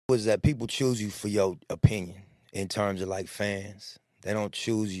Was that people choose you for your opinion in terms of like fans. They don't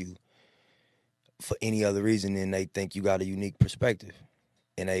choose you for any other reason than they think you got a unique perspective.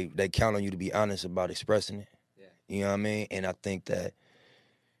 And they count on you to be honest about expressing it. Yeah. You know what I mean? And I think that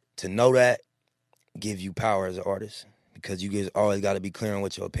to know that gives you power as an artist because you just always got to be clear on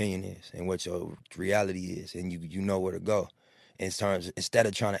what your opinion is and what your reality is, and you know where to go. In terms, instead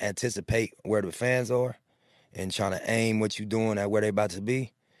of trying to anticipate where the fans are and trying to aim what you doing at where they about to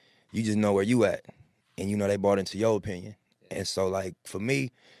be, you just know where you at, and you know they bought into your opinion. And so, like for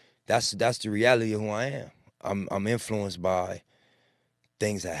me, that's the reality of who I am. I'm influenced by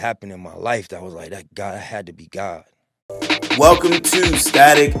things that happened in my life that was like that. God had to be God. Welcome to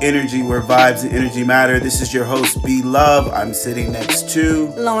Static Energy, where vibes and energy matter. This is your host, B Love. I'm sitting next to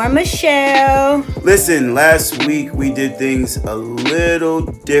Lauren Michelle. Listen, last week we did things a little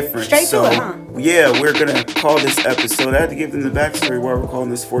different. Straight to it, huh? Yeah, we're gonna call this episode. I had to give them the backstory why we're calling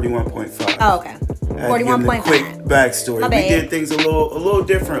this 41.5. Oh, okay. 41.5. Quick backstory. We did things a little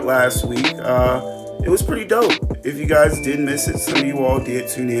different last week. It was pretty dope. If you guys did miss it, some of you all did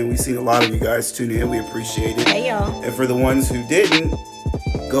tune in. We've seen a lot of you guys tune in. We appreciate it. Hey, y'all. And for the ones who didn't,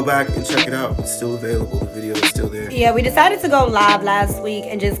 go back and check it out. It's still available. The video is still there. Yeah, we decided to go live last week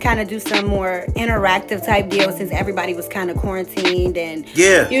and just kind of do some more interactive type deals since everybody was kind of quarantined and,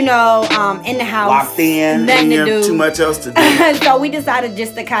 you know, in the house. Locked in. Nothing to do. Too much else to do. So we decided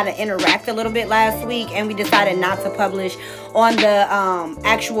just to kind of interact a little bit last week, and we decided not to publish on the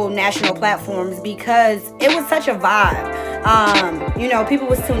actual national platforms because it was such a vibe. You know, people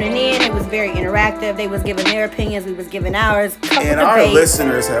was tuning in. It was very interactive. They was giving their opinions. We was giving ours. And our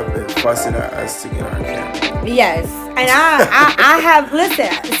listeners have been fussing at us to get on camera. Yes. And I have, listen,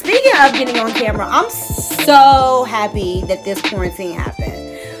 speaking of getting on camera, I'm so happy that this quarantine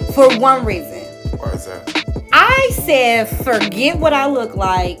happened for one reason. Why is that? I said, forget what I look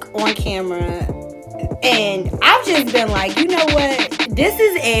like on camera. And I've just been like, you know what? This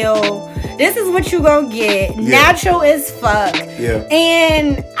is L. This is what you gonna get. Yeah. Natural as fuck. Yeah.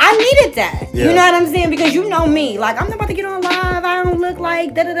 And I needed that. Yeah. You know what I'm saying? Because you know me. Like, I'm not about to get on live. I don't look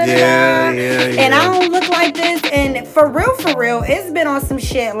like da-da-da-da. Yeah. And I don't look like this. And for real, it's been on some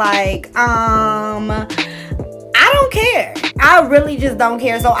shit like, I don't care. I really just don't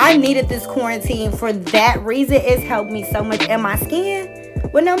care. So I needed this quarantine for that reason. It's helped me so much. And my skin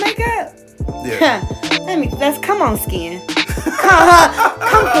with no makeup. Yeah. Let's come on, skin.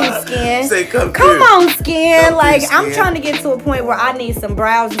 Come through, skin. Say come on, skin. Come like, skin. I'm trying to get to a point where I need some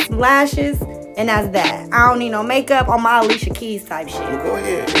brows and some lashes, and that's that. I don't need no makeup on my Alicia Keys type shit. Well, go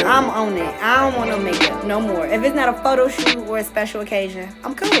ahead. Yeah. I'm on it. I don't want no makeup no more. If it's not a photo shoot or a special occasion,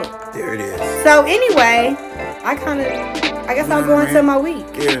 I'm cool. There it is. So anyway, I guess I'll go into my week.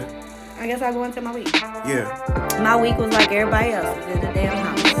 Yeah. I guess I'll go into my week. Yeah. My week was like everybody else's in the damn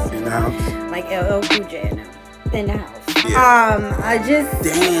house. In the house. Like LL Cool J in the house. Yeah. I just...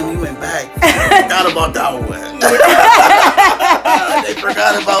 Damn, you went back. Forgot about that one. They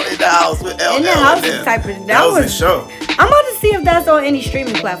forgot about In the House with LL. In the House is type of... That was a show. I'm about to see if that's on any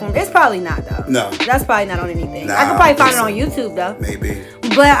streaming platform. It's probably not, though. No. That's probably not on anything. Nah, I could probably find it so. on YouTube, though. Maybe.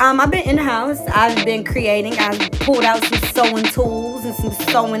 But I've been in the house. I've been creating. I've pulled out some sewing tools and some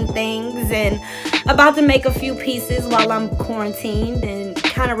sewing things and about to make a few pieces while I'm quarantined and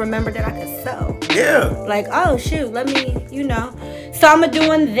kind of remember that I could sew. Yeah. Like, oh, shoot, let me, you know. So I'm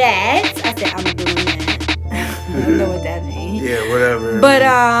doing that. I said I'm doing that. I don't know what that means. Yeah, whatever. But,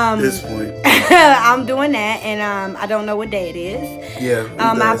 at this point. I'm doing that, and I don't know what day it is. Yeah.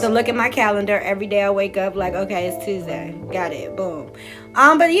 I have to look at my calendar every day. I wake up like, okay, it's Tuesday. Got it. Boom.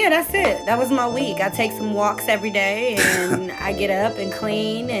 But yeah, that's it. That was my week. I take some walks every day, and I get up and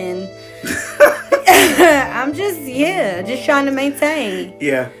clean, and I'm just trying to maintain.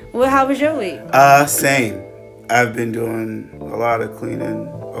 Yeah. Well, how was your week? Same. I've been doing a lot of cleaning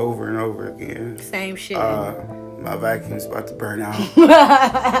over and over again. Same shit. My vacuum's about to burn out.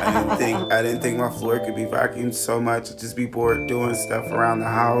 I didn't think my floor could be vacuumed so much. I'd just be bored doing stuff around the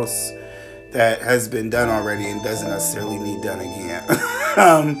house that has been done already and doesn't necessarily need done again.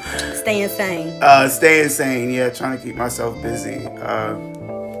 Staying sane. Staying sane, yeah. Trying to keep myself busy.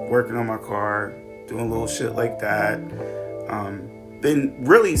 Working on my car, doing little shit like that. Been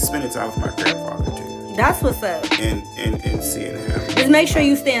really spending time with my grandfather too. That's what's up. And seeing him. Just make sure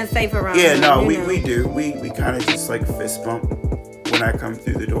you staying safe around him. Yeah, no, we do. We kind of just like fist bump when I come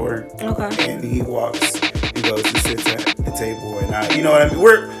through the door. Okay. And he walks and goes and sits at the table, and you know what I mean.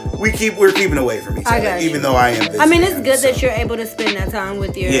 We're keeping away from each other, even though I am visiting. I mean, it's good that you're able to spend that time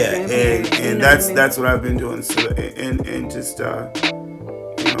with your grandparents. and that's what I've been doing. So and just you know,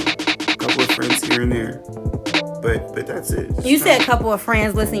 a couple of friends here and there. But that's it. You said a couple of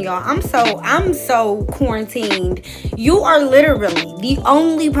friends. Listen, y'all. I'm so quarantined. You are literally the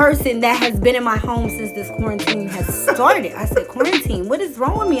only person that has been in my home since this quarantine has started. I said, quarantine? What is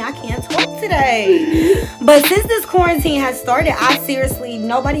wrong with me? I can't talk today. But since this quarantine has started, I seriously,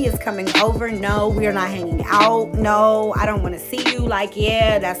 nobody is coming over. No, we're not hanging out. No, I don't want to see you. Like,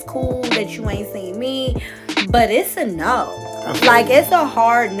 yeah, that's cool that you ain't seen me. But it's a no. Like, it's a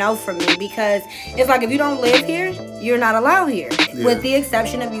hard no for me, because it's like, if you don't live here, you're not allowed here. Yeah. With the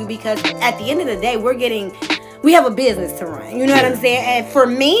exception of you, because at the end of the day, we have a business to run. You know what I'm saying? And for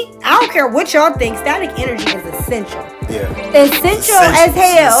me, I don't care what y'all think, static energy is essential. Yeah. Essential as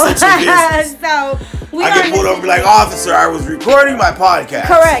hell. So I get pulled over and be like, officer, I was recording my podcast.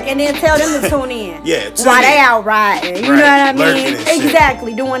 Correct. And then tell them to tune in. While they out riding. You know what I mean?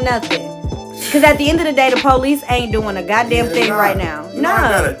 Exactly. Doing nothing. Because at the end of the day, the police ain't doing a goddamn thing right now. No. I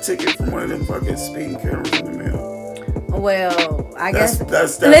got a ticket from one of them fucking speeding cameras in the mail. Well, I guess. That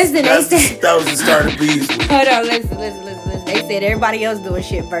was the start of Bees Week. Hold on, listen. They said everybody else doing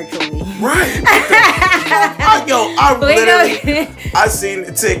shit virtually. Right. I seen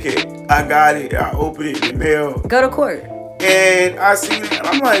the ticket. I got it. I opened it in the mail. Go to court. And I seen it, and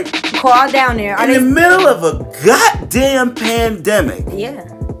I'm like, call down there. In the middle of a goddamn pandemic. Yeah.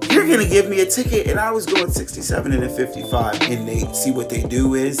 You're going to give me a ticket, and I was going 67 and a 55, and they see what they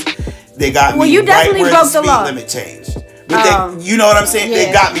do is they got me right where the speed limit changed. But you know what I'm saying? Yeah.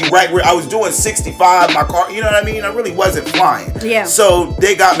 They got me right where I was doing 65, my car, you know what I mean? I really wasn't flying. Yeah. So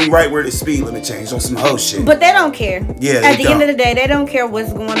they got me right where the speed limit changed on some hoe shit. But they don't care. Yeah. At the end of the day, they don't care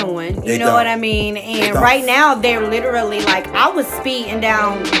what's going on. You know what I mean? And right now, they're literally like, I was speeding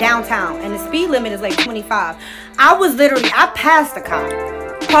downtown, and the speed limit is like 25. I passed the cop.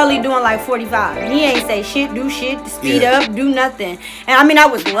 Probably doing like 45. He ain't say shit, do shit, speed up, do nothing. And I mean, I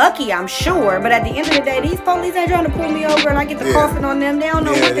was lucky, I'm sure. But at the end of the day, these police ain't trying to pull me over and I get the coughing on them. They don't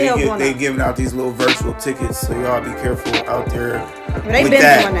know what the hell going on. They giving out these little virtual tickets, so y'all be careful out there. They've been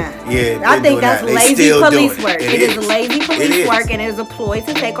doing that. Yeah, I think that's lazy police work. It is lazy police work, and it is a ploy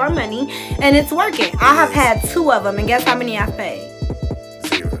to take our money, and it's working. I have had 2 of them, and guess how many I've paid?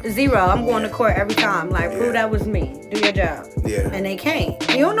 0. I'm going to court every time. Like, prove that was me. Do your job. Yeah. And they can't.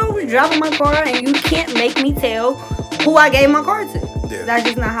 You don't know who's driving my car, and you can't make me tell who I gave my car to. Yeah. That's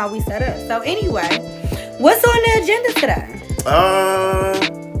just not how we set up. So anyway, what's on the agenda today?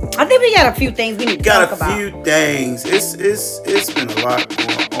 I think we got a few things we need to talk about. Got a few things. It's been a lot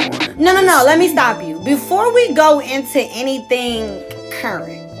going on. No. Let me stop you. Before we go into anything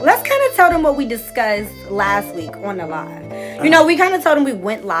current, let's kind of tell them what we discussed last week on the live. You know, we kind of told them we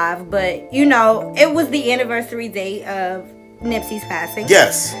went live, but, you know, it was the anniversary date of Nipsey's passing.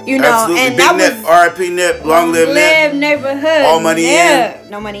 Yes. You know, absolutely. And Big that Nip, was R.I.P. Nip, long live Nip. Neighborhood. All money in.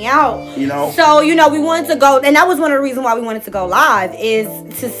 No money out. You know. So, you know, we wanted to go, and that was one of the reasons why we wanted to go live, is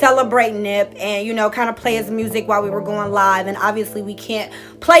to celebrate Nip and, you know, kind of play his music while we were going live. And obviously we can't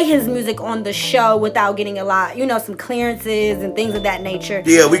play his music on the show without getting a lot, you know, some clearances and things of that nature.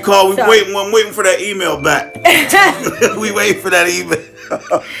 Yeah, I'm waiting for that email back. We waiting for that email.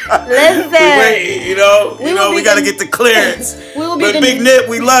 Listen, we got to get the clearance. But Big Nip,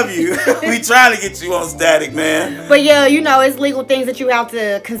 we love you. We trying to get you on Static, man. But yeah, you know, it's legal things that you have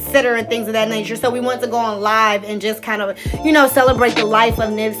to consider and things of that nature. So we want to go on live and just kind of, you know, celebrate the life of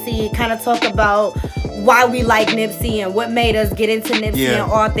Nipsey, kind of talk about why we like Nipsey and what made us get into Nipsey and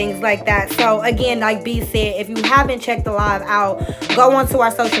all things like that. So again, like B said, if you haven't checked the live out, go onto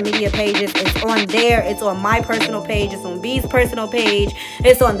our social media pages. It's on there. It's on my personal page. It's on B's personal page.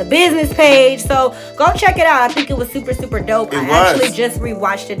 It's on the business page. So go check it out. I think it was super, super dope. I actually just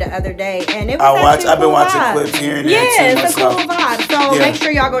rewatched it the other day, and it was I've been watching clips here and there. Yeah, it's a cool vibe. So make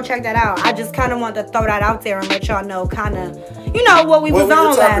sure y'all go check that out. I just kind of wanted to throw that out there and let y'all know kind of, you know, what we was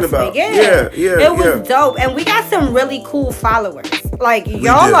on last week. It was dope, and we got some really cool followers. Like,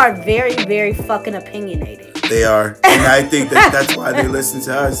 y'all are very, very fucking opinionated. They are, and I think that's why they listen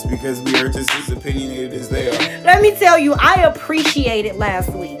to us, because we are just as opinionated as they are. Let me tell you, I appreciate it last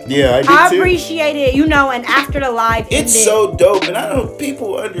week. Yeah, I did too. Appreciate it, you know, and after the live it's ended, so dope, and I don't know if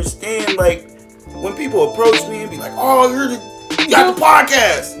people understand, like, when people approach me and be like, oh, you got the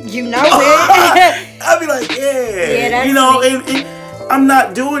podcast. You know it. I'll be like, yeah you know, and I'm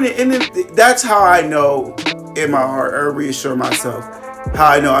not doing it, and that's how I know in my heart, I reassure myself, how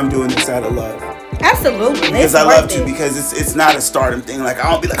I know I'm doing this out of love. Absolutely. Because I love to, because it's not a stardom thing. Like, I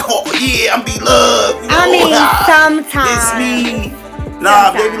don't be like, oh yeah, I'm be loved. You know? I mean, sometimes. It's me.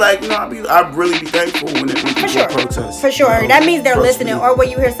 Nah, they be like, no, I really be thankful when people approach us. For sure. You know, that means they're listening. Or when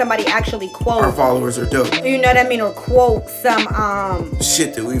you hear somebody actually quote. Our followers are dope. You know what I mean? Or quote some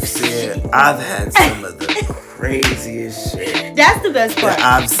shit that we've said. I've had some of the craziest shit. That's the best part.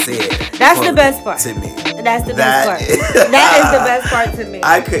 That I've said. That's the best part to me. That's the best part. That is the best part to me.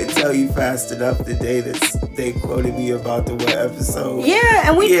 I couldn't tell you fast enough the day that they quoted me about the what episode.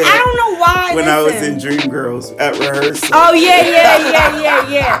 Yeah, and I don't know why. When I was in Dreamgirls at rehearsal. Oh yeah.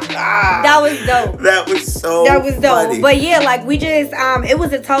 That was dope. That was so dope. funny. But yeah, like we just it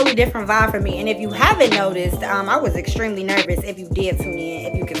was a totally different vibe for me. And if you haven't noticed, I was extremely nervous. If you did tune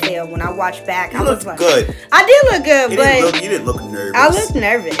in, if you could tell when I watched back, I was like, good. I did look good, but you didn't look nervous. I looked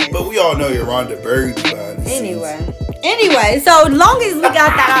nervous. But we all know you're Rhonda Berg. Anyway, so long as we got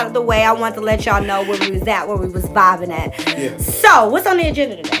that out of the way, I want to let y'all know where we was at, where we was vibing at. Yeah. So, what's on the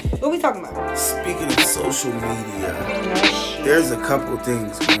agenda today? What are we talking about? Speaking of social media, there's a couple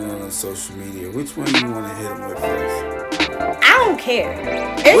things going on social media. Which one do you want to hit them with first? I don't care.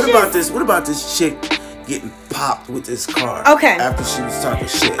 What about this chick getting popped with this car? Okay. After she was talking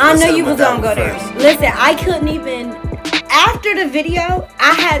shit. I know you was gonna go there. Listen, I couldn't even. After the video,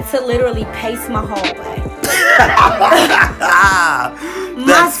 I had to literally pace my hallway.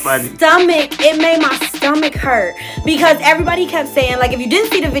 That's funny. It made my stomach hurt because everybody kept saying, like, if you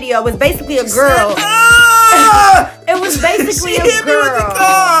didn't see the video, it was basically a girl. It was basically a girl.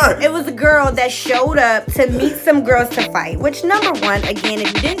 It was a girl that showed up to meet some girls to fight. Which, number one, again,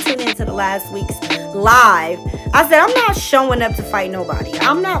 if you didn't tune into the last week's live, I said I'm not showing up to fight nobody.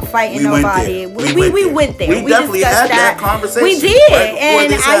 I'm not fighting nobody. We went there. We definitely had that conversation. We did,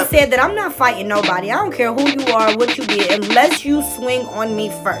 and I said that I'm not fighting nobody. I don't care who you are, what you did, unless you swing on me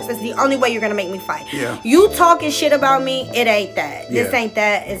first. That's the only way you're gonna make me fight. Yeah. You talking shit about me, it ain't that. Yeah. This ain't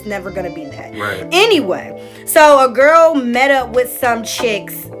that. It's never gonna be that. Right. Anyway, so a girl met up with some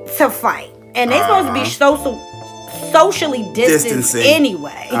chicks to fight, and they supposed to be socially distanced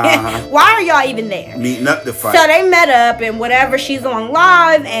anyway. Why are y'all even there? Meeting up to fight. So they met up and whatever, she's on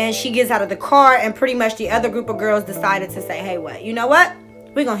live and she gets out of the car and pretty much the other group of girls decided to say, hey, you know what?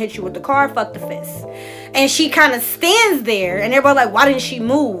 We're going to hit you with the car, fuck the fist. And she kind of stands there and everybody like, why didn't she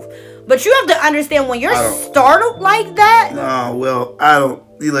move? But you have to understand when you're startled like that. No, well, I don't.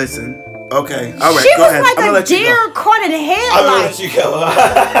 You listen. Okay, all right, she go was ahead. like a deer caught in a headlight. I'm gonna let you go.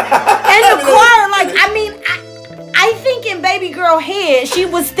 And the car, like, I mean, I think in baby girl head, she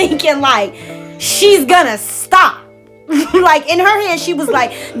was thinking like, she's gonna stop. Like in her head, she was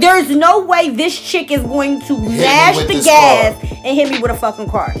like, there's no way this chick is going to mash the gas and hit me with a fucking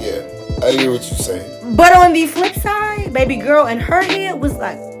car. Yeah, I hear what you're saying. But on the flip side, baby girl in her head was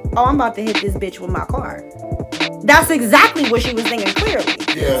like, oh, I'm about to hit this bitch with my car. That's exactly what she was thinking clearly.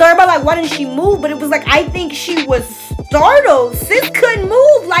 Yeah. So everybody like, why didn't she move? But it was like, I think she was startled. Sis couldn't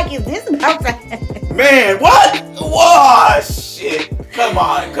move. Like, is this about to happen? Man, what? Whoa, shit. Come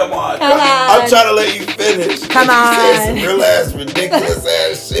on. I'm trying to let you finish. Come on. You said some real ass ridiculous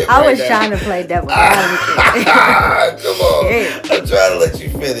ass shit. I was trying to play devil advocate. Come on. Yeah. I'm trying to let you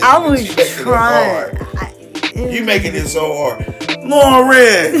finish. I was trying. You making it so hard.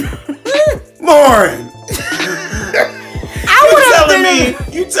 Lauren.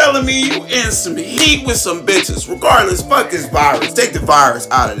 You telling me you in some heat with some bitches. Regardless, fuck this virus. Take the virus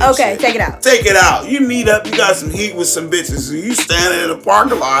out of this shit. Take it out. Take it out. You meet up, you got some heat with some bitches. And you standing in a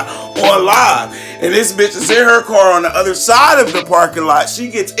parking lot on live. And this bitch is in her car on the other side of the parking lot. She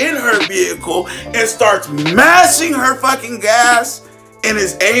gets in her vehicle and starts mashing her fucking gas and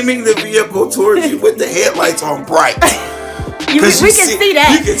is aiming the vehicle towards you with the headlights on bright. We can see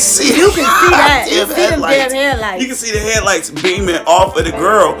that. You can see that. You see them damn headlights. You can see the headlights beaming off of the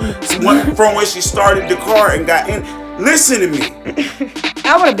girl from when she started the car and got in. Listen to me.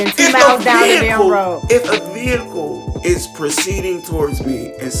 I would have been 2 miles down the damn road. If a vehicle is proceeding towards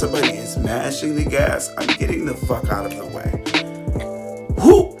me and somebody is mashing the gas, I'm getting the fuck out of the way.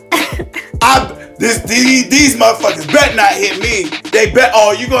 These motherfuckers bet not hit me. They bet,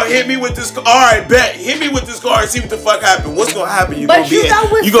 oh, you gonna hit me with this car? All right, bet. Hit me with this car and see what the fuck happened. What's gonna happen? You gonna be a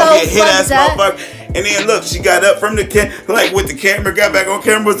hit ass motherfucker. And then look, she got up from the with the camera, got back on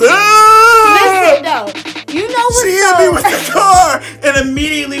camera. Was, Listen though, you know what? She hit me with the car and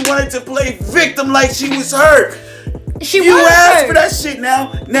immediately wanted to play victim like she was hurt. You asked for that shit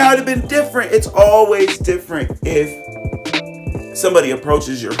now. Now it'd have been different. It's always different if somebody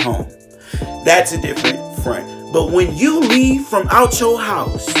approaches your home. That's a different front. But when you leave from out your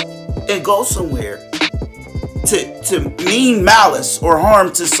house and go somewhere to mean malice or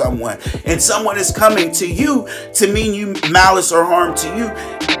harm to someone, and someone is coming to you to mean you malice or harm to you,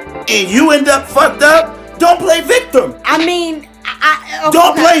 and you end up fucked up, don't play victim. I mean,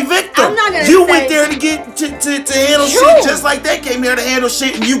 don't play victim. I'm not gonna you went there to get to handle shit just like they came here to handle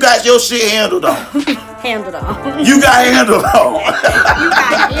shit, and you got your shit handled on. handled on. You got handled on. You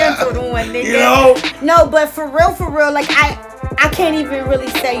got handled on, nigga. You know? No, but for real, like I can't even really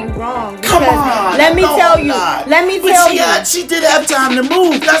say you wrong. Come on. Let me tell you. She did have time to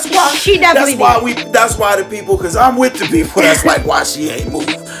move. That's why. She definitely did. That's why the people, because I'm with the people. That's like why she ain't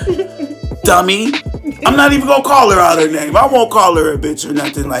moved. Dummy. I'm not even gonna call her out her name. I won't call her a bitch or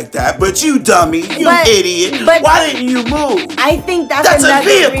nothing like that. But you dummy, idiot. But why didn't you move? I think that's a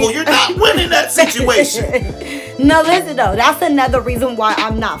vehicle. You're not winning that situation. No, listen though. That's another reason why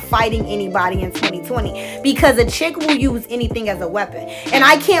I'm not fighting anybody in 2020. Because a chick will use anything as a weapon. And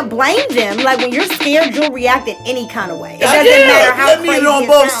I can't blame them. Like when you're scared, you'll react in any kind of way. It doesn't matter how crazy it on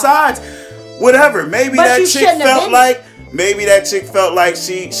both sides. Whatever. Maybe that chick felt like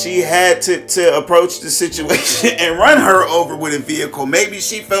she had to approach the situation and run her over with a vehicle. Maybe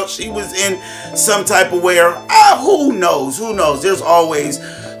she felt she was in some type of way, or who knows? There's always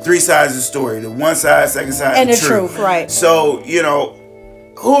three sides of the story. The one side, second side, and the truth. Right. So,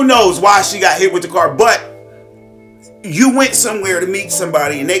 who knows why she got hit with the car, but you went somewhere to meet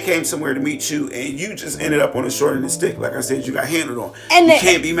somebody and they came somewhere to meet you and you just ended up on a short end of the stick. Like I said, you got handled on. And you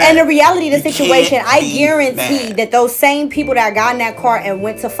can't be mad. And the reality of the situation, I guarantee that those same people that got in that car and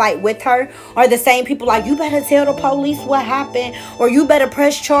went to fight with her are the same people like, you better tell the police what happened or you better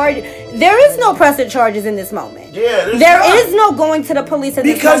press charge. There is no pressing charges in this moment. Yeah, there is no going to the police in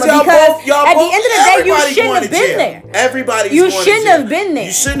this moment because at the end of the day, you shouldn't have been there. You shouldn't have been there.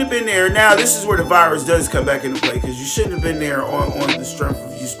 You shouldn't have been there. Now, this is where the virus does come back into play because you shouldn't have been there on the strength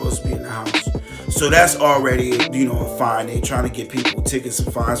of you supposed to be in the house. So that's already, a fine. They trying to get people tickets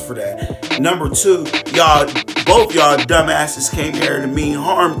and fines for that. Number two, both y'all dumbasses came there to mean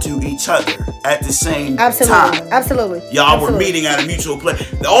harm to each other at the same time. Absolutely. Y'all were meeting at a mutual place.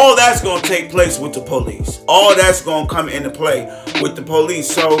 All that's going to take place with the police. All that's going to come into play with the police.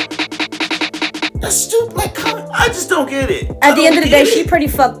 So that's stupid. Like, I just don't get it. At the end of the day, she pretty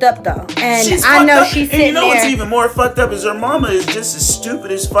fucked up though, and I know she's sitting there. What's even more fucked up is her mama is just as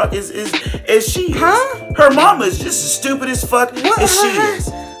stupid as fuck as she is. Huh? Her mama is just as stupid as fuck as she is.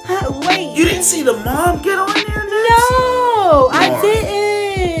 Wait, you didn't see the mom get on there? No, I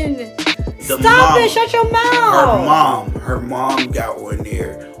didn't. Stop it! Shut your mouth. Her mom got on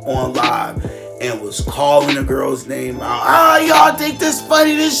there on live and was calling the girl's name out. Y'all think this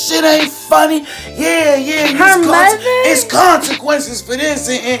funny? This shit ain't funny. Yeah. Her mother? It's consequences for this,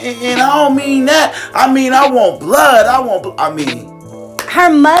 and I don't mean that. I mean, I want blood. Her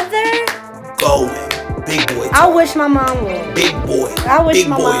mother? Going. Big boy talk. I wish my mom would. Big boy. I wish big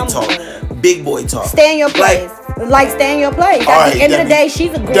my boy mom talk. would. Big boy talk. Stay in your place. Like stay in your place. At the end of the day,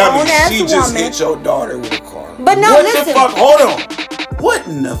 she's a grown-ass woman. She just hit your daughter with a car. But no, listen. The fuck? Hold on. What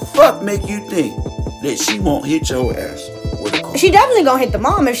in the fuck make you think that she won't hit your ass with a car? She definitely gonna hit the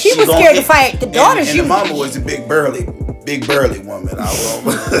mom. If she was scared to fight the daughter, and the mama was a big burly woman. I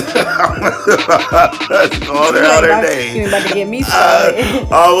will call her out her name. You about to get me started.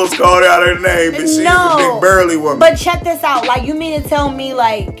 I almost called her out her name, but she's a big burly woman. But check this out. Like, you mean to tell me,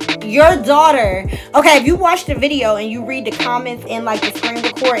 like, your daughter... Okay, if you watch the video and you read the comments in, like, the screen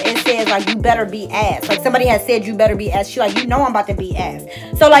record, it says, like, you better be ass. Like, somebody has said you better be ass. She's like, I'm about to be ass.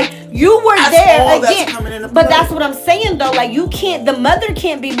 So, like, you were there again. But that's what I'm saying, though. Like, the mother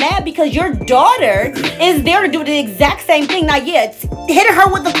can't be mad because your daughter is there to do the exact same thing. Now, hitting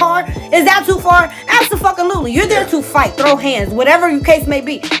her with the car, is that too far? Absolutely. You're there to fight, throw hands, whatever your case may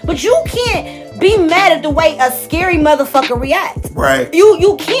be. But you can't be mad at the way a scary motherfucker reacts. Right.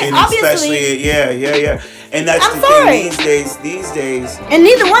 You can't, and obviously. Especially, yeah. And that's thing these days. And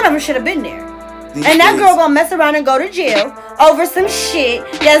neither one of them should have been there. That girl gonna mess around and go to jail over some shit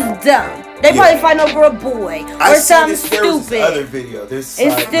that's dumb. They probably fighting over a boy or something stupid. There was this other video. It's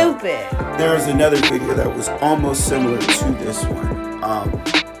stupid. There was another video that was almost similar to this one.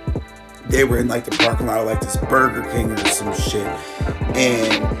 They were in like the parking lot of like this Burger King or some shit,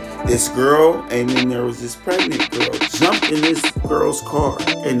 and this girl and then there was this pregnant girl jumped in this girl's car,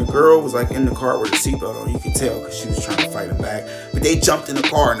 and the girl was like in the car with a seatbelt on. You could tell because she was trying to fight him back, but they jumped in the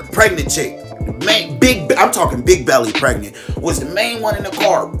car, and the pregnant chick, I'm talking big belly pregnant, was the main one in the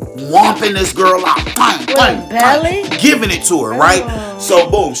car, whomping this girl out, belly, giving it to her, right? So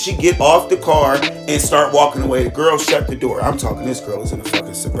boom, she get off the car and start walking away. The girl shut the door. I'm talking, this girl is in a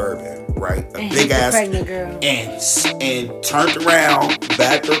fucking Suburban, right? A big ass pregnant girl, and turned around,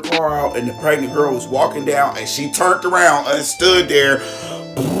 backed her car out, and the pregnant girl was walking down, and she turned around and stood there.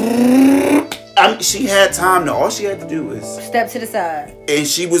 She had time to. All she had to do was step to the side, and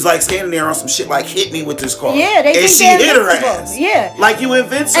she was like standing there on some shit like, hit me with this car. Yeah, they and think she hit her ass. Yeah, like you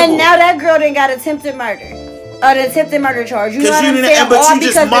invincible. And now that girl done got attempted murder. An attempted murder charge. You know what I'm saying? But you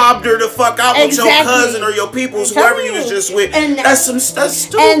just mobbed her the fuck out with your cousin or your peoples, whoever you was just with. And that's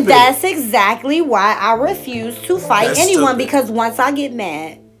stupid. And that's exactly why I refuse to fight anyone. Stupid. Because once I get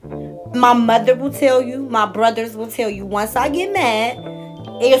mad, my mother will tell you, my brothers will tell you, once I get mad,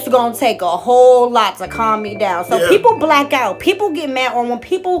 it's going to take a whole lot to calm me down. So people black out. People get mad, or when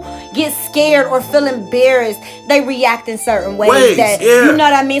people get scared or feel embarrassed, they react in certain ways. You know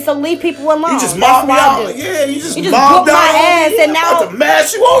what I mean? So leave people alone. You just mobbed me out. Yeah, you just mobbed my ass. And now I'm about to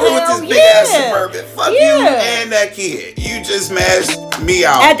mash you over with this big ass Suburban. Fuck you and that kid. You just mashed me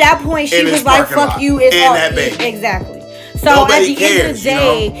out. At that point, she was like, fuck you. It's and that baby. Exactly. So at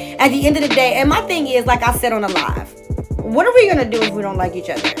the end of the day, and my thing is, like I said on the live, what are we going to do if we don't like each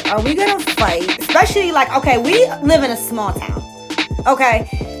other? Are we going to fight? Especially like, okay, we live in a small town.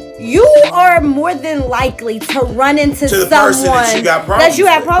 Okay. You are more than likely to run into someone that you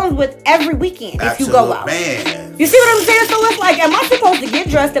have problems with every weekend if you go out. Man. You see what I'm saying? So it's like, am I supposed to get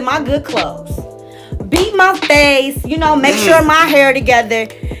dressed in my good clothes, beat my face, make sure my hair together,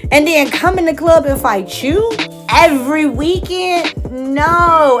 and then come in the club and fight you every weekend?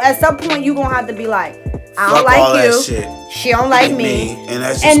 No. At some point, you're going to have to be like, I don't like you. Shit. She don't like me. And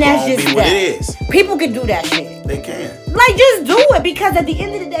that's just what it is. People can do that shit. They can. Like, just do it. Because at the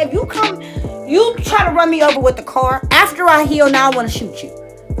end of the day, if you try to run me over with the car, after I heal, now I want to shoot you.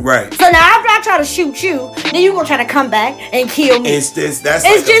 Right. So now after I try to shoot you, then you gonna try to come back and kill me. That's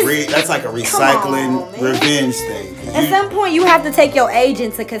like a recycling revenge thing. At some point, you have to take your age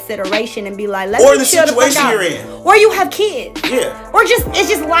into consideration and be like, let's or the situation you're in, or you have kids, or it's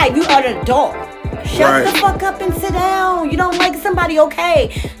just life. You are an adult. Shut the fuck up and sit down. You don't like somebody, okay?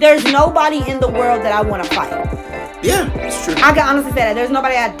 There's nobody in the world that I want to fight. Yeah, it's true. I can honestly say that. There's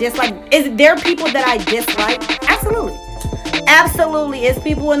nobody I dislike. Is there people that I dislike? Absolutely. Absolutely. It's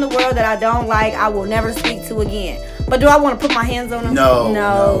people in the world that I don't like, I will never speak to again. But do I want to put my hands on them? No,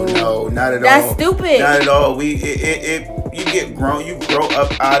 not at all. That's stupid. Not at all. You get grown, you grow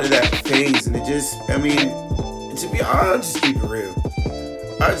up out of that phase, and to be honest, I'll just keep it real.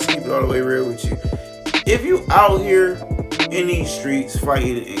 I'll just keep it all the way real with you. If you out here in these streets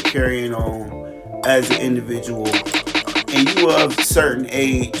fighting and carrying on as an individual, and you of a certain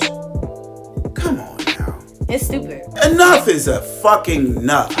age, come on now. It's stupid. Enough is a fucking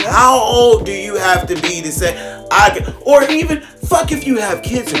enough. Yeah. How old do you have to be to say or even fuck if you have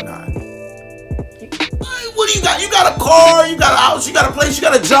kids or not? What do you got? You got a car, you got a house, you got a place, you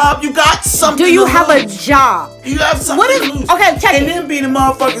got a job, you got something. Do you have a job? You have something to lose. Okay, check it. And then be the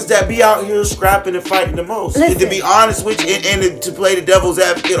motherfuckers that be out here scrapping and fighting the most. Listen. And to be honest with you, and to play the devil's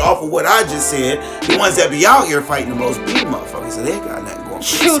advocate off of what I just said, the ones that be out here fighting the most be the motherfuckers, and they ain't got nothing going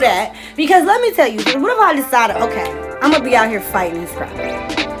for True that. Because let me tell you, what if I decided, okay, I'm going to be out here fighting and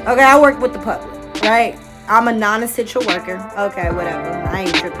scrapping. Okay, I work with the public, right? I'm a non-essential worker. Okay, whatever. I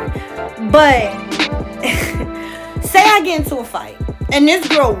ain't tripping. But say I get into a fight and this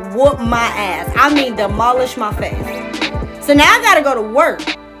girl whoop my ass. I mean, demolish my face. So now I gotta go to work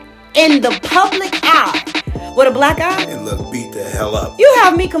in the public eye with a black eye. And look, beat the hell up. You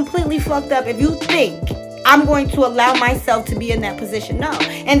have me completely fucked up if you think I'm going to allow myself to be in that position. No.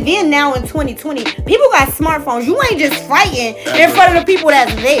 And then now in 2020, people got smartphones. You ain't just fighting in front of the people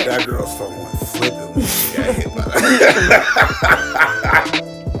that's there. That girl's phone went flipping when she got hit by that.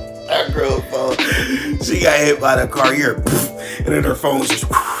 That girl's phone, she got hit by the car here, and then her phone was just.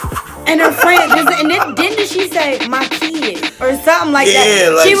 And her friend, and then didn't she say my kid or something like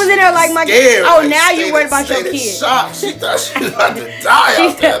that? Like she was in there like my kid. Oh, like now you're worried about your kid. Shocked. She thought she was about to die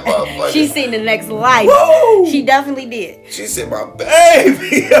out that motherfucker. She seen the next life. Woo! She definitely did. She said, "My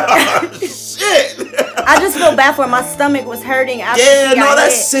baby, oh, shit." I just feel bad for her. My stomach was hurting after she got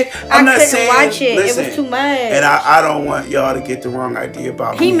that's hit. sick. I'm not saying watch it. Listen, it was too much. And I don't want y'all to get the wrong idea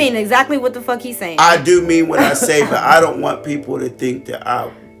about me. He mean exactly what the fuck he's saying. I do mean what I say, but I don't want people to think that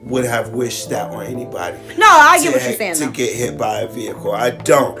I would have wished that on anybody. No, I get what you're saying. To get hit by a vehicle. I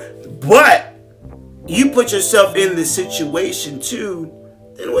don't. But you put yourself in the situation too,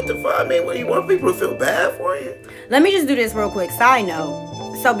 then what the fuck? I mean, what, you want people to feel bad for you? Let me just do this real quick. Side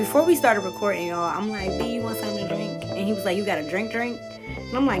note. So before we started recording, y'all, I'm like, B, you want something to drink? And he was like, you got a drink? And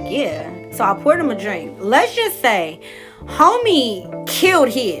I'm like, yeah. So I poured him a drink. Let's just say, homie killed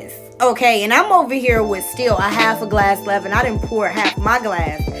his. Okay, and I'm over here with still a half a glass left, and I didn't pour half my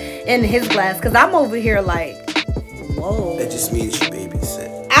glass in his glass, because I'm over here like, whoa. That just means you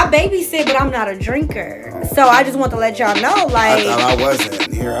babysit. I babysit, but I'm not a drinker. So I just want to let y'all know, like. I thought I wasn't,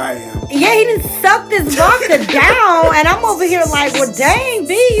 and here I am. Yeah, he didn't suck this vodka down, and I'm over here like, well, dang,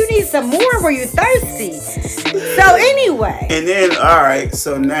 B, you need some more, were you thirsty? So anyway. And then, all right,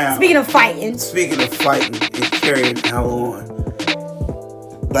 so now. Speaking of fighting and carrying hell on,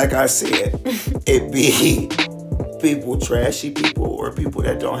 like I said, it be people, trashy people, or people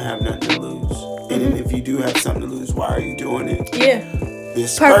that don't have nothing to lose. And then if you do have something to lose, why are you doing it? Yeah.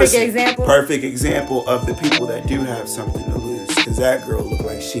 This perfect example of the people that do have something to lose. Because that girl looked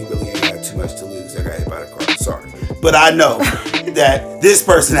like she really ain't had too much to lose. I got hit by the car. Sorry. But I know that this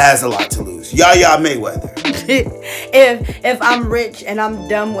person has a lot to lose. Yaya Mayweather. if I'm rich and I'm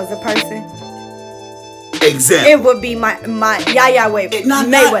dumb as a person, example, it would be my Yaya Mayweather.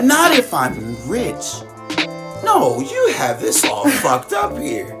 Not if I'm rich. No, you have this all fucked up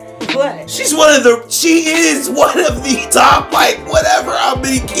here. What? She is one of the top, like, whatever, how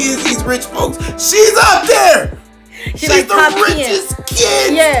many kids, these rich folks. She's up there. She's like the richest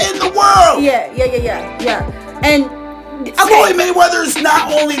kid in the world. Yeah. And Floyd Mayweather is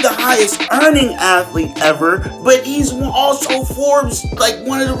not only the highest earning athlete ever, but he's also Forbes, like,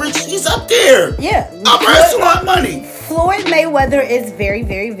 one of the richest. He's up there. Yeah. Upper echelon money. Floyd Mayweather is very,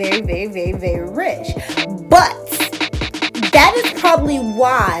 very, very, very, very, very rich. But that is probably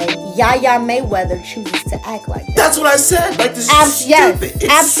why Yaya Mayweather chooses to act like that. That's what I said. Like, this is stupid. Yes, it's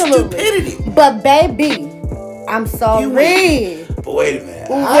absolutely. Stupidity. But baby, I'm sorry. But wait a minute.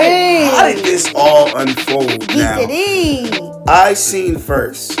 How did this all unfold now? I seen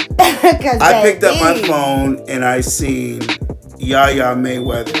first. I picked up my phone and I seen Yaya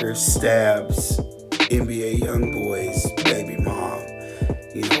Mayweather stabs NBA Youngboy's baby mom.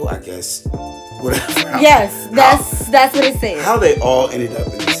 You know, I guess whatever. Yes, that's what it says. How they all ended up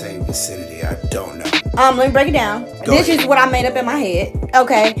in the same vicinity, I don't know. Let me break it down. This is what I made up in my head.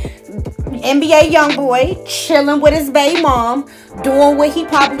 Okay. NBA Youngboy chilling with his baby mom, doing what he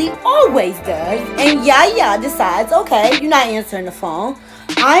probably always does. And Yaya decides, okay, you're not answering the phone.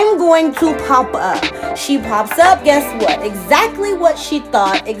 I'm going to pop up. She pops up. Guess what? Exactly what she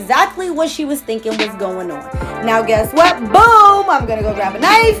thought. Exactly what she was thinking was going on. Now, guess what? Boom! I'm going to go grab a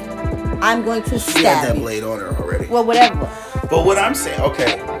knife. I'm going to stab. She had that blade on her already. Well, whatever. But what I'm saying,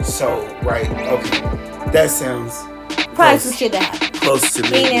 okay, so, right, okay. That sounds... Probably some shit that happened. Close to me.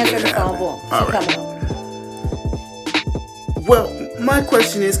 He ain't answering the phone. Boom. All She right. coming over. Well, my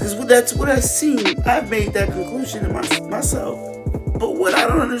question is, because that's what I've seen. I've made that conclusion in myself. But what I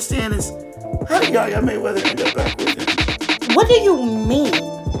don't understand is, how did Yaya Mayweather end up back with him? What do you mean?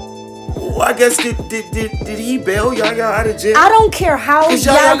 Well, I guess, did he bail Yaya out of jail? I don't care how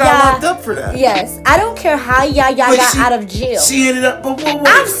Yaya got locked up for that. Yes, I don't care how Yaya got out of jail. She ended up, but wait.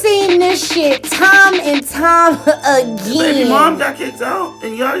 I've seen this shit time and time again. The baby mom got kicked out,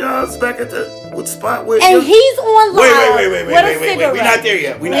 and Yaya's back at the spot where. And he's on live. Wait. We're not there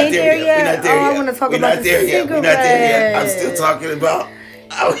yet. We're not there yet. I want to talk about the cigarette. We're not there yet. I'm still talking about.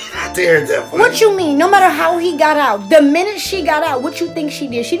 Oh, we're not there at that point. What you mean? No matter how he got out, the minute she got out, what you think she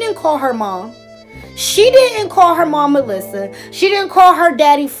did? She didn't call her mom. She didn't call her mom Melissa. She didn't call her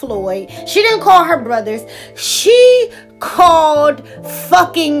daddy Floyd. She didn't call her brothers. She called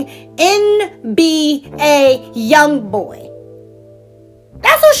fucking NBA Youngboy.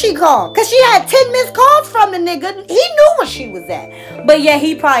 That's what she called. Because she had 10 missed calls from the nigga. He knew where she was at. But yeah,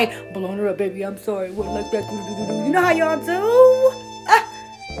 he probably blown her up, baby. I'm sorry. What like that? You know how y'all do?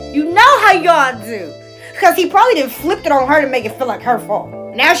 You know how y'all do. Because he probably didn't flip it on her to make it feel like her fault.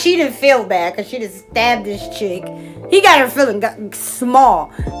 Now she didn't feel bad because she just stabbed this chick. He got her feeling small.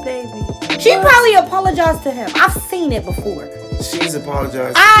 Baby. She probably apologized to him. I've seen it before. She's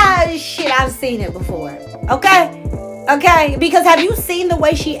apologized. I've seen it before. Okay? Because have you seen the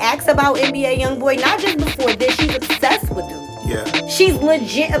way she acts about NBA Youngboy? Not just before this, she's obsessed with dude. Yeah. She's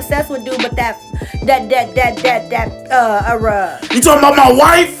legit obsessed with dude, but that You talking about my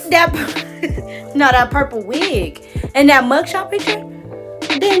wife? That purple wig and that mugshot picture.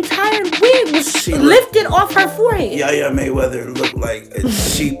 The entire wig was lifted off her forehead. Yaya Mayweather looked like a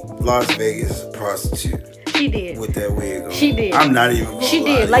cheap Las Vegas prostitute. She did. With that wig on. She did. I'm not even gonna She lie,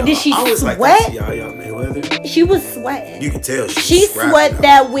 did. Like, did she I was sweat? Like, that's Yaya Mayweather. She was sweating. You can tell she sweat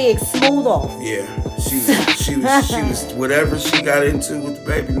that wig smooth off. Yeah. She was whatever she got into with the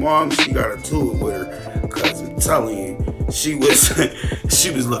baby mom, she got into it with her. Cause I'm telling you, she was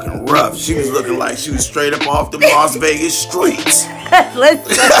looking rough. She was looking like she was straight up off the Las Vegas streets.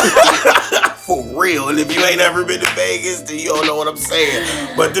 For real. And if you ain't ever been to Vegas, then you don't know what I'm saying.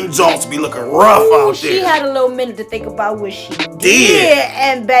 But them joints be looking rough out there. She had a little minute to think about what she did.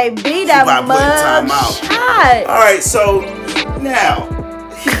 And baby, that mug. Alright, so now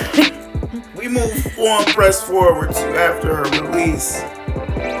we move on, press forward to after her release.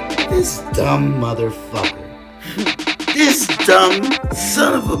 This dumb motherfucker. This dumb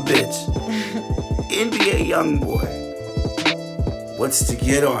son of a bitch NBA Youngboy wants to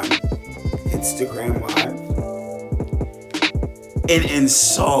get on Instagram Live and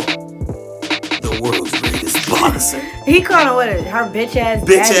insult the world's greatest boxer. He called her what? Her bitch ass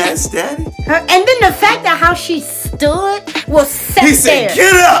daddy. And then the fact that how she stood was set he said, there.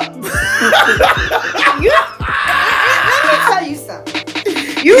 "Get up." Let me tell you something.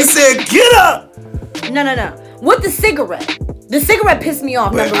 He said, "Get up." No. With the cigarette. The cigarette pissed me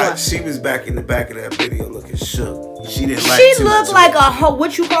off, number one. She was back in the back of that video looking shook. She didn't like She looked like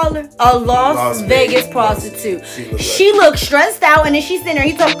what you call her? A Las Vegas prostitute. She looked stressed out, and then she's sitting there.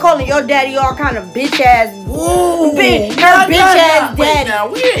 He started calling your daddy all kind of bitch ass. Her bitch ass daddy.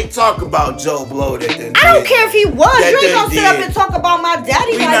 Now, we ain't talking about Joe Blow that done I don't care if he was. You ain't gonna sit up and talk about my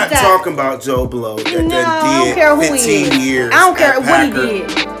daddy like that. We not talking about Joe Blow that done did I don't care who 15 years. I don't care what he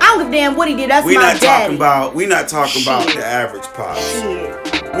did. I don't give a damn what he did. That's my daddy. We not talking about the average pop.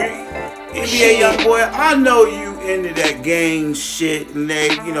 NBA Youngboy, I know you into that gang shit and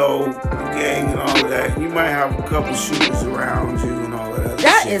gang and all of that. You might have a couple shooters around you and all of that.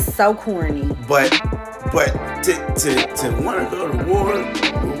 That is so corny. But to want to go to war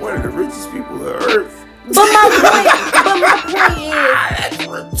with one of the richest people on earth. But my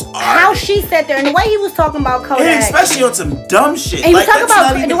point is how she sat there and the way he was talking about Kodak, and especially on some dumb shit. And he was talking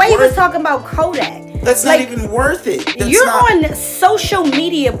about the way he was talking about Kodak. That's not even worth it. You're on social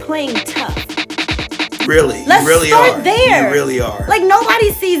media playing tough. Really, Let's start there. You really are. Like nobody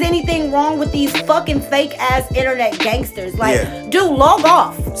sees anything wrong with these fucking fake ass internet gangsters. Like, dude, log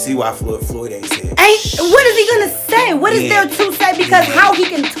off. See why Floyd ain't saying. What is he gonna say? What is there to say? Because how he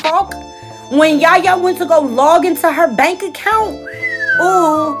can talk when Yaya went to go log into her bank account.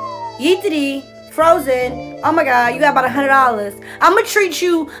 Ooh, yeetity, frozen. Oh my God, you got about $100. I'ma treat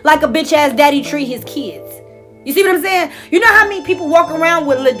you like a bitch ass daddy treat his kids. You see what I'm saying? You know how many people walk around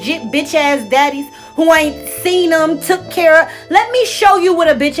with legit bitch ass daddies who ain't seen them, took care of? Let me show you what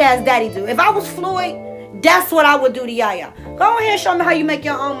a bitch ass daddy do. If I was Floyd, that's what I would do to Yaya. Go ahead and show me how you make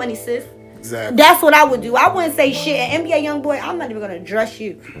your own money, sis. Exactly. That's what I would do. I wouldn't say shit. And NBA Youngboy, I'm not even gonna address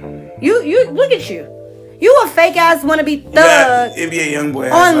you. You look at you. You a fake ass wannabe thug. Yeah, NBA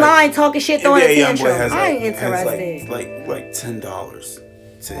Youngboy online talking shit, throwing NBA attention. Youngboy I ain't interested. Has like $10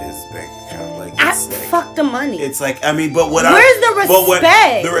 to his bank account. Fuck the money. It's like but where's the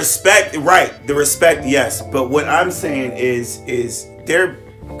respect? The respect, right? The respect, yes. But what I'm saying is there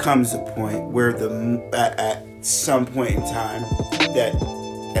comes a point where at some point in time that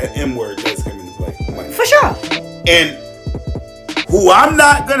M word does come into play. Money. For sure. And who I'm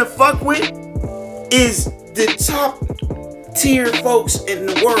not gonna fuck with is the top tier folks in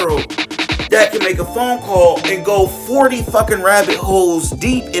the world that can make a phone call and go 40 fucking rabbit holes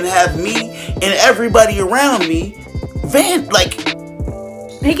deep and have me and everybody around me he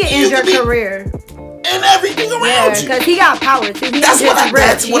can end your career and everything around you. Because he got power too. That's what I'm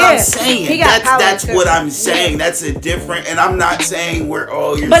saying. He got power that's too. what I'm saying. That's a different, and I'm not saying you're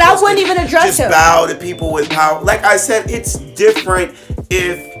but I wouldn't even address him. Bow to people with power. Like I said, it's different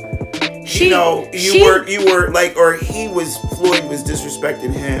if Floyd was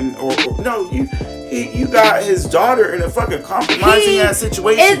disrespecting him, or no, you got his daughter in a fucking compromising ass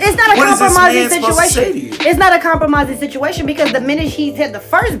situation. It's not a compromising situation. It's not a compromising situation because the minute he said the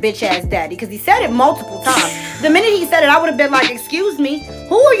first bitch ass daddy, because he said it multiple times. The minute he said it, I would have been like, "Excuse me,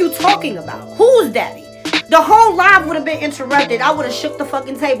 who are you talking about? Who's daddy?" The whole live would have been interrupted. I would have shook the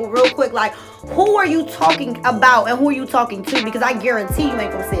fucking table real quick, like, who are you talking about and who are you talking to? Because I guarantee you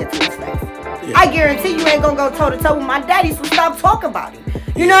ain't gonna say it to his face. Yeah. I guarantee you ain't gonna go toe to toe with my daddy, so stop talking about him.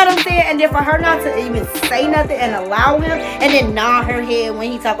 You know what I'm saying? And then for her not to even say nothing and allow him, and then nod her head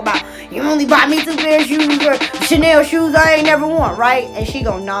when he talk about, you only bought me 2 pair of shoes or Chanel shoes I ain't never worn, right? And she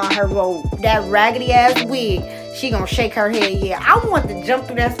gonna nod her roll, that raggedy ass wig. She gonna shake her head, yeah. I want to jump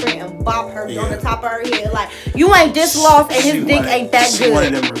through that screen and bop her on the top of her head. Like, you ain't this lost and his dick ain't that good. She one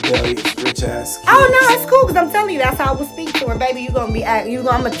of them rebellious rich ass kids. Oh no, it's cool, because I'm telling you, that's how I would speak to her. Baby, I'm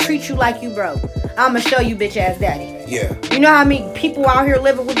gonna treat you like you broke. I'm gonna show you bitch ass daddy. Yeah. You know how many people out here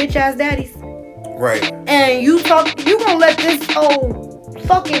living with bitch ass daddies? Right. And you gonna let this old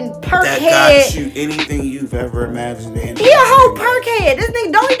fucking perk that head got you anything you've ever imagined. He a whole perk head. This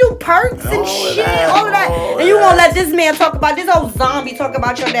nigga don't he do perks and shit, all of that. And you gonna let this man talk about this old zombie talk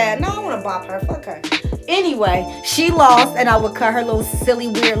about your dad? No, I wanna bop her. Fuck her. Anyway, she lost, and I would cut her little silly,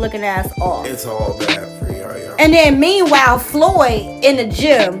 weird looking ass off. It's all bad for Yaya. And then meanwhile, Floyd in the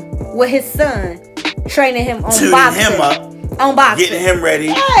gym with his son, training him on boxing. Him up. On boxing. Getting him ready.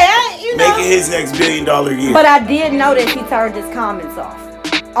 Yeah, making his next $1 billion year. But I did notice he turned his comments off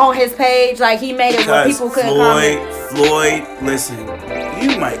on his page. Like, he made it where people couldn't comment. Floyd, listen,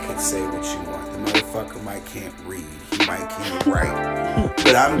 you might could say what you want. The motherfucker might can't read. He might can't write.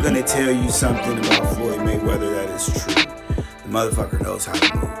 But I'm going to tell you something about Floyd Mayweather that is true. The motherfucker knows how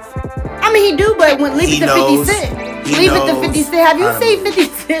to move. I mean, he do, but when leave it to 50 Cent. Leave it to 50 Cent. Have you seen 50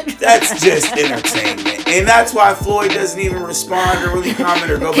 Cent? That's just entertainment. And that's why Floyd doesn't even respond or really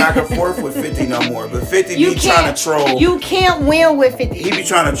comment or go back and forth with 50 no more. But 50 be trying to troll. You can't win with 50. He be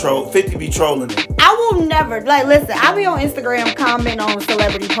trying to troll. 50 be trolling him. I will never, like, listen, I be on Instagram commenting on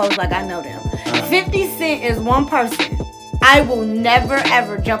celebrity posts like I know them. 50 Cent is one person. I will never,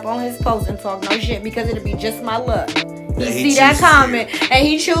 ever jump on his post and talk no shit because it'll be just my luck. He see that comment and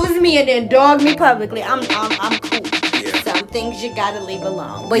he choose me and then dog me publicly. I'm cool. Yeah. Some things you gotta leave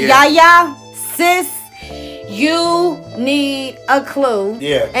alone. But Yaya, sis, you need a clue.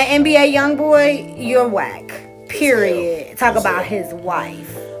 Yeah. And NBA Youngboy, you're whack. Period. Talk about his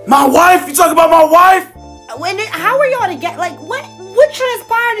wife. My wife? You talk about my wife? How are y'all together? Like, what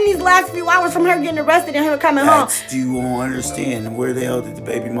transpired in these last few hours from her getting arrested and her coming home? You won't understand. Where the hell did the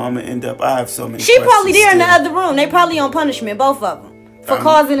baby mama end up? I have so many She probably there in the other room. They probably on punishment, both of them, for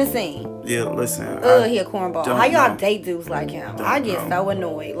causing a scene. Yeah, listen. He a cornball. How y'all date dudes like him? I get so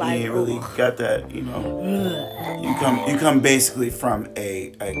annoyed. Like, you ain't really got that, you know. You come basically from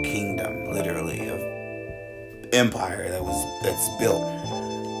a kingdom, literally, of empire that's built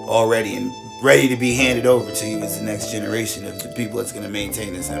already and ready to be handed over to you as the next generation of the people that's going to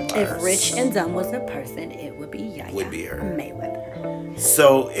maintain this empire. If rich and dumb was a person, it would be Yaya. Would be her. Mayweather.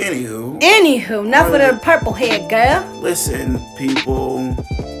 So, anywho, enough of the purple head girl. Listen, people.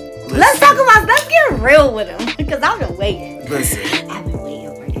 Let's get real with him. Because I've been waiting. Listen. I've been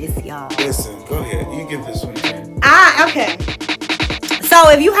waiting for this, y'all. Listen, go ahead. You give this one. Okay. So,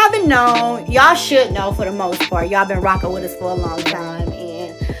 if you haven't known, y'all should know for the most part. Y'all been rocking with us for a long time.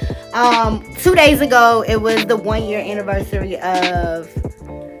 And 2 days ago, it was the 1 year anniversary of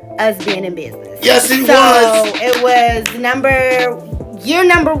us being in business. Yes, it was. So, it was year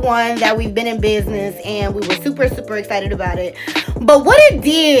number 1 that we've been in business, and we were super, super excited about it. But what it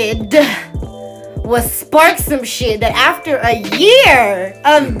did was spark some shit that after a year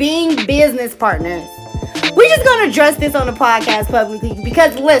of being business partners, we're just going to address this on the podcast publicly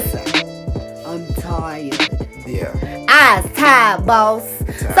because, listen, I'm tired. Yeah. I's tired, boss.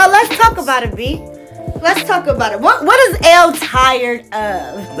 So let's talk about it, B. Let's talk about it. What is L tired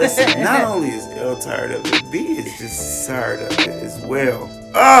of? Listen, not only is L tired of it, B is just tired of it as well.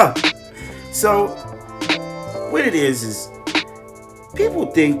 So what it is people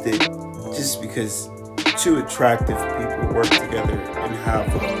think that just because two attractive people work together and have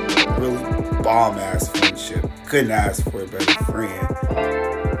a really bomb-ass friendship, couldn't ask for a better friend,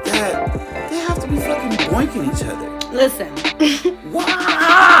 that they have to be fucking boinking each other. Listen.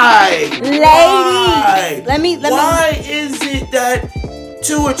 Why? Ladies. Let me. Why is it that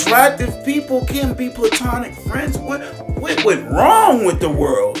two attractive people can be platonic friends? What went wrong with the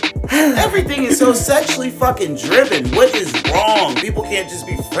world? Everything is so sexually fucking driven. What is wrong? People can't just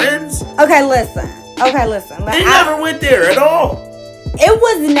be friends? Okay, listen. They never went there at all. It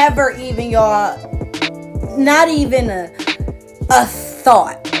was never even, y'all, not even a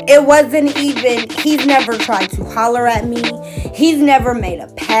thought. It wasn't even, he's never tried to holler at me. He's never made a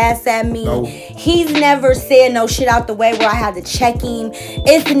pass at me. No. He's never said no shit out the way where I had to check him.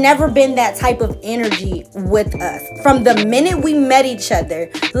 It's never been that type of energy with us. From the minute we met each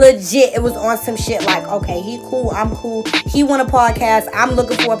other, legit, it was on some shit like, okay, he cool, I'm cool. He want a podcast, I'm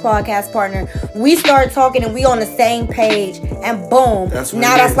looking for a podcast partner. We start talking and we on the same page, and boom, that's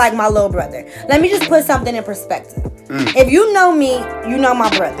like my little brother. Let me just put something in perspective. If you know me, you know my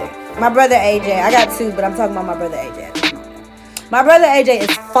brother. My brother AJ. I got two, but I'm talking about my brother AJ at this moment. My brother AJ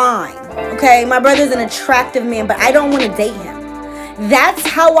is fine. Okay? My brother's an attractive man, but I don't want to date him. That's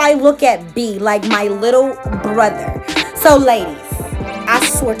how I look at B, like my little brother. So, ladies, I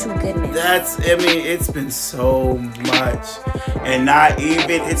swear to goodness. It's been so much. And I'm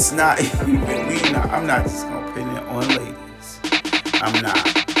not just going to pin it on ladies. I'm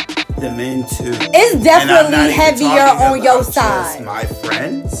not. The men too. It's definitely heavier on your side. My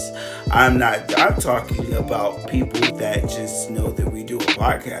friends. I'm talking about people that just know that we do a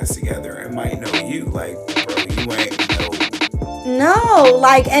podcast together and might know you. Like, bro, you ain't know. No,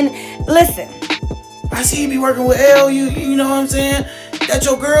 like, and listen. I see you be working with L. You know what I'm saying? That's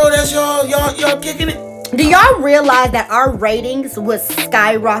your girl. That's y'all kicking it. Do y'all realize that our ratings would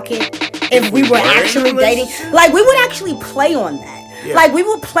skyrocket if we were actually dating? Like, we would actually play on that. Yeah. Like, we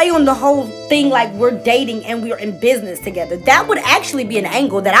would play on the whole thing like we're dating and we're in business together. That would actually be an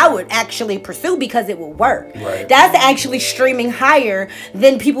angle that I would actually pursue because it would work. Right. That's actually streaming higher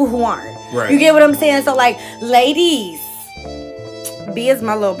than people who aren't. Right. You get what I'm saying? So, like, ladies, B is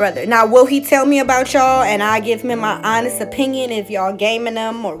my little brother. Now, will he tell me about y'all and I give him my honest opinion if y'all gaming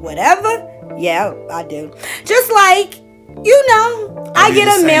them or whatever? Yeah, I do. Just like, you know, I get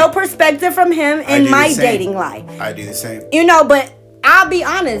a male perspective from him in my dating life. I do the same. You know, but I'll be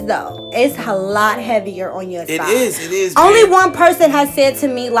honest though, it's a lot heavier on your side. It is. Only one person has said to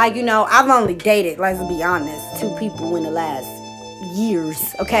me, like, you know, I've only dated, let's be honest, 2 people in the last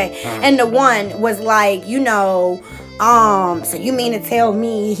years, okay? And the one was like, you know, so you mean to tell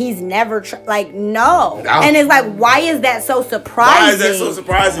me he's never like, no. And it's like, why is that so surprising? Why is that so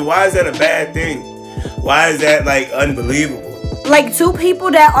surprising? Why is that a bad thing? Why is that like unbelievable? Like 2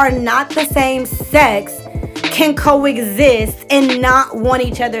 people that are not the same sex can coexist and not want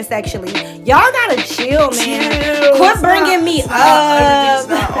each other sexually. Y'all gotta chill, man. Quit bringing me up. Everything's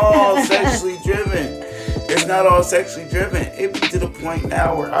not all sexually driven. It's not all sexually driven. It be to the point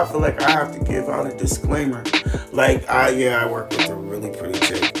now where I feel like I have to give out a disclaimer. Like, I work with a really pretty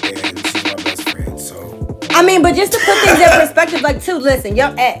chick, and she's my best friend, so. I mean, but just to put things in perspective, like, too, listen,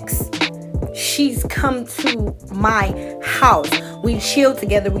 your ex, she's come to my house. We chilled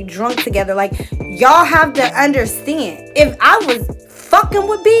together. We drunk together. Like, y'all have to understand. If I was fucking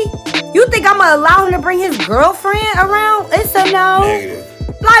with B, you think I'm gonna allow him to bring his girlfriend around? It's a no. Negative.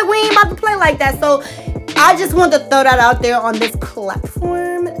 Like, we ain't about to play like that. So, I just want to throw that out there on this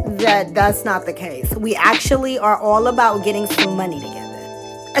platform that that's not the case. We actually are all about getting some money together.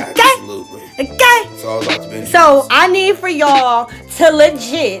 Okay? Absolutely. Okay? It's all about the business. So I need for y'all to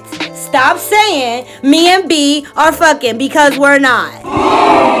legit stop saying me and B are fucking because we're not.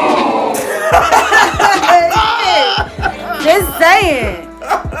 Just saying.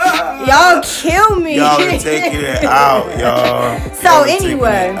 Y'all kill me. Y'all are taking it out, y'all. So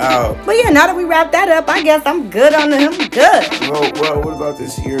anyway, but yeah, now that we wrap that up, I guess I'm good on them. I'm good. Well, what about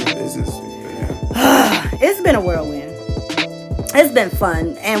this year of business we've been in? It's been a whirlwind. It's been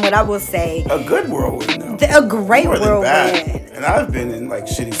fun, and what I will say, a good whirlwind though. A great More than whirlwind. bad. And I've been in like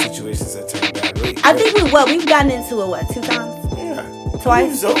shitty situations that turned bad. Really I think we've gotten into it 2 times? Yeah.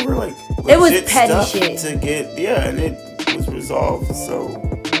 Twice? It was over like it was petty stuff shit to get, and it was resolved. So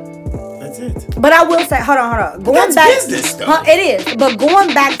that's it. But I will say, hold on. That's business though. It is. But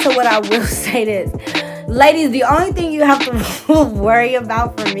going back to what I will say this. Ladies, the only thing you have to worry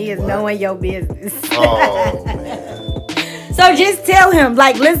about for me is knowing your business. Oh, man. So just tell him,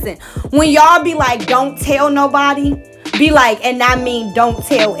 like, listen, when y'all be like, don't tell nobody, be like, and I mean, don't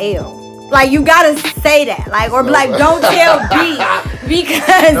tell L. Like, you gotta say that. Like, or be like, don't tell B.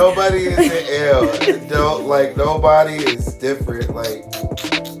 Because nobody is an L. Nobody is different. Like,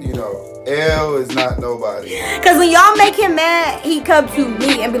 you know. L is not nobody. Because when y'all make him mad, he come to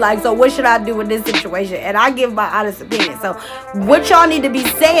me and be like, so what should I do in this situation? And I give my honest opinion. So what y'all need to be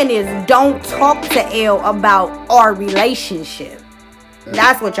saying is, don't talk to L about our relationship.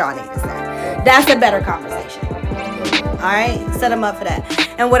 That's what y'all need to say. That's a better conversation. Alright? Set him up for that.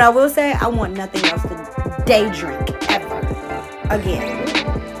 And what I will say, I want nothing else to day drink ever again.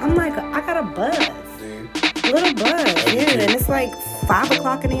 I'm like, I got a buzz. A little buzz. Yeah, and it's like 5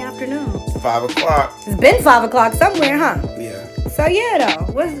 o'clock in the afternoon. 5 o'clock. It's been 5 o'clock somewhere, huh? Yeah. So yeah,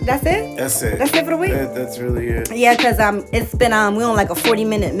 though. That's it? That's it. That's it for the week? That's really it. Yeah, because it's been we on like a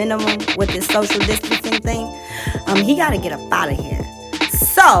 40-minute minimum with this social distancing thing. He got to get up out of here.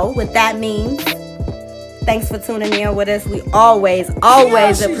 So, what that means, thanks for tuning in with us. We always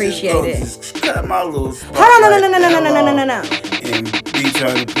appreciate it. Just cut my little spot. Hold on, no. And be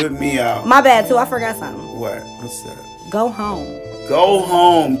trying to put me out. My bad, too. I forgot something. What? What's that? Go home. Go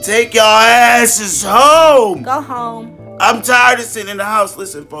home. Take y'all asses home. Go home. I'm tired of sitting in the house.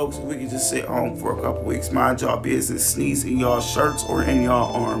 Listen, folks, if we can just sit home for a couple weeks, mind y'all business, sneeze in y'all shirts or in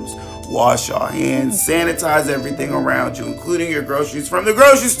y'all arms, wash y'all hands, sanitize everything around you, including your groceries from the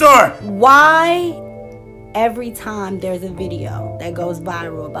grocery store. Why every time there's a video that goes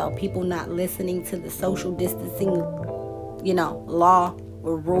viral about people not listening to the social distancing, law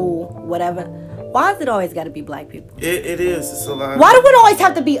or rule, whatever, why has it always got to be black people? It is. It's a lot. Why do it always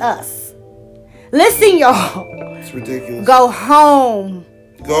have to be us? Listen, y'all. It's ridiculous. Go home.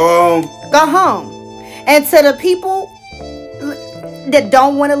 Go home. Go home. And to the people that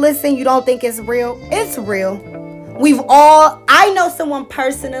don't want to listen, you don't think it's real? It's real. I know someone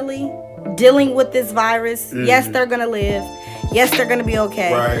personally dealing with this virus. Mm-hmm. Yes, they're going to live. Yes, they're going to be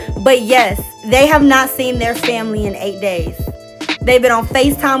okay. Right. But yes, they have not seen their family in 8 days. They've been on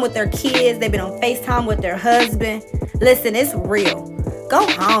FaceTime with their kids. They've been on FaceTime with their husband. Listen, it's real. Go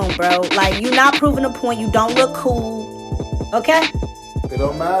home, bro. Like, you're not proving a point. You don't look cool. Okay? It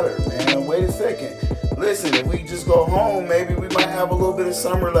don't matter, man. Wait a second. Listen, if we just go home, maybe we might have a little bit of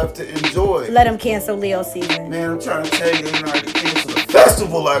summer left to enjoy. Let them cancel Leo season. Man, I'm trying to tell you, they already canceled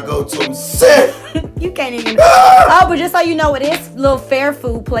festival I go to, I'm sick. You can't even. Oh, but just so you know, it is little fair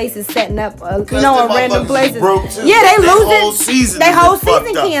food places setting up, on random places. Yeah, they lose whole it. Season they whole season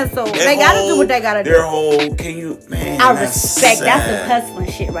fucked up. canceled. They gotta do what they gotta do. Their whole, can you, man? I respect. That's some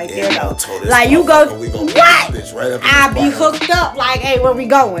hustling shit right there, though. Like you go, what? Right I be hooked up. Like, hey, where we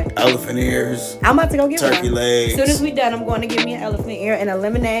going? Elephant ears. I'm about to go get turkey one. legs. As soon as we done, I'm going to give me an elephant ear and a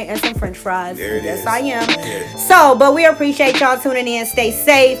lemonade and some French fries. There it yes, is. I am. Yeah. So, but we appreciate y'all tuning in. Stay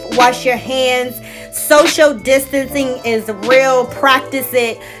safe. Wash your hands. Social distancing is real. Practice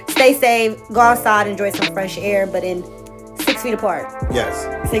it. Stay safe. Go outside. Enjoy some fresh air, but in 6 feet apart.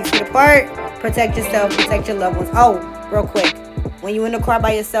 Yes. 6 feet apart. Protect yourself. Protect your loved ones. Oh, real quick. When you in the car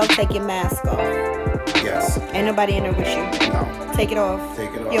by yourself, take your mask off. Yes. Ain't nobody in there with you. No. Take it off.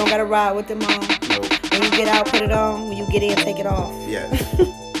 Take it off. You don't gotta ride with them on. Nope. When you get out, put it on. When you get in, take it off. Yes.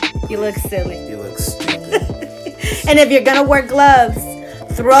 You look silly. You look stupid. And if you're gonna wear gloves,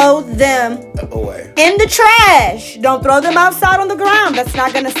 throw them away in the trash. Don't throw them outside on the ground. That's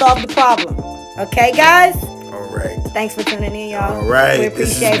not gonna solve the problem. Okay, guys? All right. Thanks for tuning in, y'all. All right. We This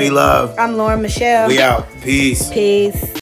appreciate is Be it. Love. I'm Lauren Michelle. We out. Peace. Peace.